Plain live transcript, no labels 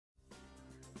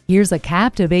Here's a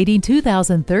captivating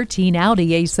 2013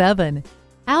 Audi A7.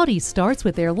 Audi starts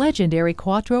with their legendary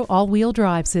quattro all-wheel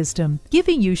drive system,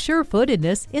 giving you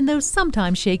sure-footedness in those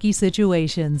sometimes shaky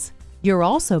situations. You're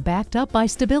also backed up by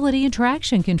stability and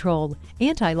traction control,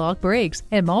 anti-lock brakes,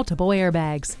 and multiple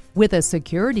airbags. With a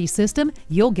security system,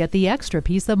 you'll get the extra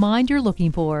peace of mind you're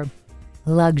looking for.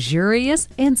 Luxurious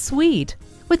and sweet,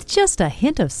 with just a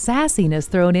hint of sassiness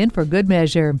thrown in for good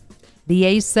measure. The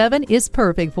A7 is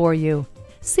perfect for you.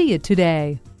 See it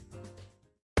today.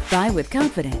 Buy with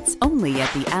confidence only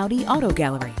at the Audi Auto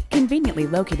Gallery, conveniently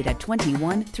located at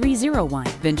 21301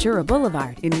 Ventura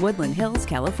Boulevard in Woodland Hills,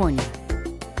 California.